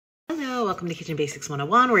Hello, welcome to Kitchen Basics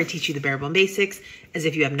 101, where I teach you the bare bone basics as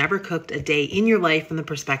if you have never cooked a day in your life from the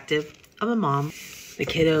perspective of a mom. The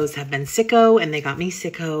kiddos have been sicko and they got me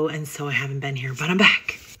sicko, and so I haven't been here, but I'm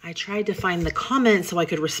back. I tried to find the comment so I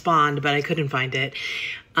could respond, but I couldn't find it.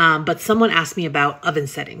 But someone asked me about oven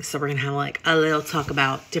settings. So we're gonna have like a little talk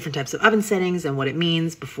about different types of oven settings and what it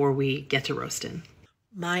means before we get to roasting.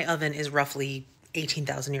 My oven is roughly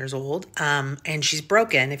 18,000 years old, and she's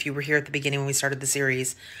broken. If you were here at the beginning when we started the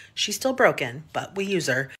series, she's still broken, but we use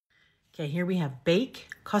her. Okay, here we have bake,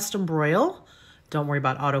 custom broil. Don't worry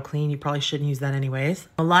about auto clean. You probably shouldn't use that anyways.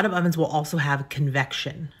 A lot of ovens will also have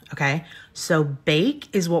convection, okay? So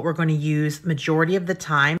bake is what we're going to use majority of the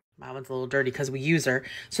time. My oven's a little dirty because we use her.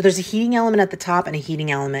 So there's a heating element at the top and a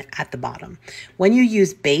heating element at the bottom. When you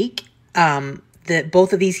use bake,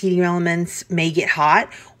 both of these heating elements may get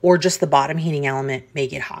hot, or just the bottom heating element may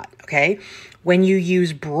get hot, okay? When you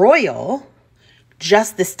use broil,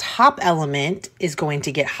 just this top element is going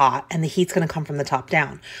to get hot and the heat's going to come from the top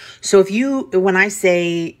down. So when I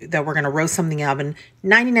say that we're going to roast something in the oven,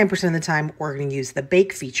 99% of the time we're going to use the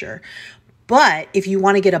bake feature. But if you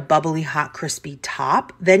want to get a bubbly, hot, crispy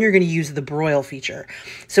top, then you're going to use the broil feature.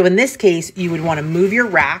 So in this case, you would want to move your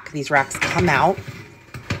rack. These racks come out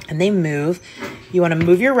and they move. You want to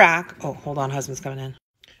move your rack. Oh, hold on, husband's coming in.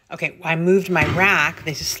 Okay, I moved my rack.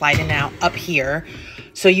 They just slide in now up here.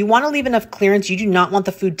 So you want to leave enough clearance. You do not want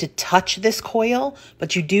the food to touch this coil,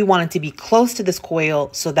 but you do want it to be close to this coil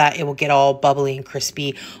so that it will get all bubbly and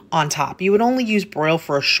crispy on top. You would only use broil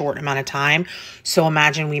for a short amount of time. So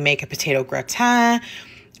imagine we make a potato gratin,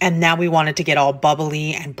 and now we want it to get all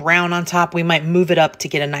bubbly and brown on top. We might move it up to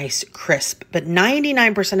get a nice crisp. But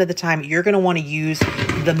 99% of the time, you're going to want to use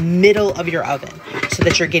the middle of your oven so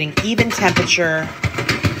that you're getting even temperature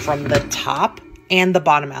from the top and the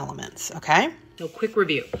bottom elements, okay? So quick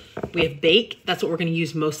review. We have bake. That's what we're going to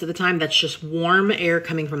use most of the time. That's just warm air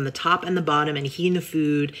coming from the top and the bottom and heating the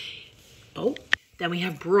food. Oh. Then we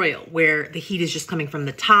have broil, where the heat is just coming from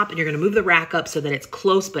the top, and you're going to move the rack up so that it's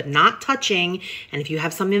close but not touching. And if you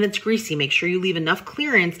have something that's greasy, make sure you leave enough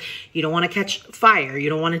clearance. You don't want to catch fire. You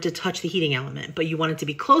don't want it to touch the heating element, but you want it to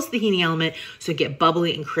be close to the heating element so it get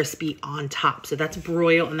bubbly and crispy on top. So that's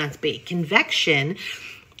broil and that's bake. Convection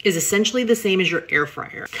is essentially the same as your air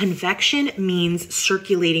fryer. Convection means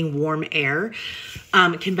circulating warm air.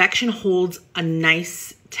 Convection holds a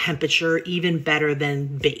nice temperature, even better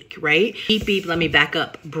than bake, right? Beep, beep, let me back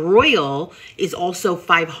up. Broil is also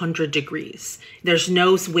 500 degrees. There's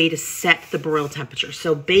no way to set the broil temperature.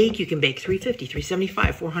 So bake, you can bake 350,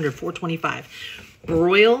 375, 400, 425.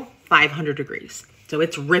 Broil, 500 degrees. So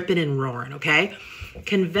it's ripping and roaring, okay?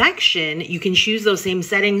 Convection, you can choose those same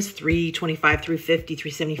settings, 325, 350,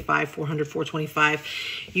 375, 400,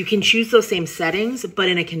 425. You can choose those same settings, but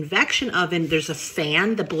in a convection oven, there's a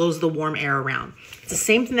fan that blows the warm air around. It's the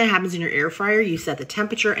same thing that happens in your air fryer. You set the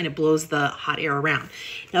temperature and it blows the hot air around.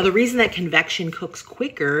 Now, the reason that convection cooks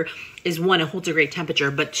quicker is one, it holds a great temperature,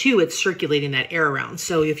 but two, it's circulating that air around.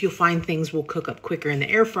 So if you'll find things will cook up quicker in the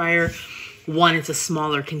air fryer, one, it's a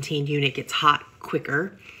smaller contained unit, gets hot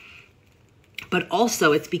quicker. But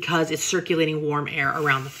also it's because it's circulating warm air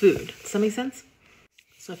around the food. Does that make sense?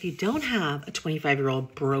 So if you don't have a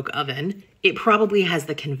 25-year-old broke oven, it probably has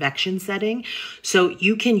the convection setting. So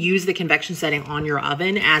you can use the convection setting on your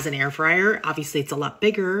oven as an air fryer. Obviously it's a lot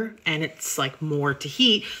bigger and it's like more to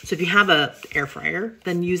heat. So if you have a air fryer,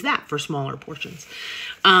 then use that for smaller portions.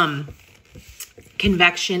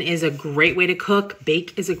 Convection is a great way to cook.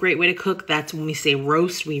 Bake is a great way to cook. That's when we say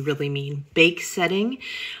roast, we really mean bake setting.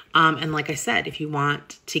 And like I said, if you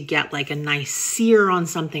want to get like a nice sear on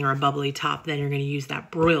something or a bubbly top, then you're going to use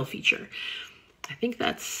that broil feature. I think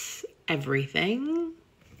that's everything.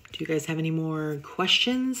 Do you guys have any more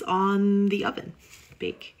questions on the oven?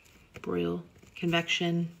 Bake, broil,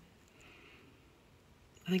 convection.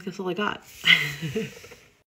 I think that's all I got.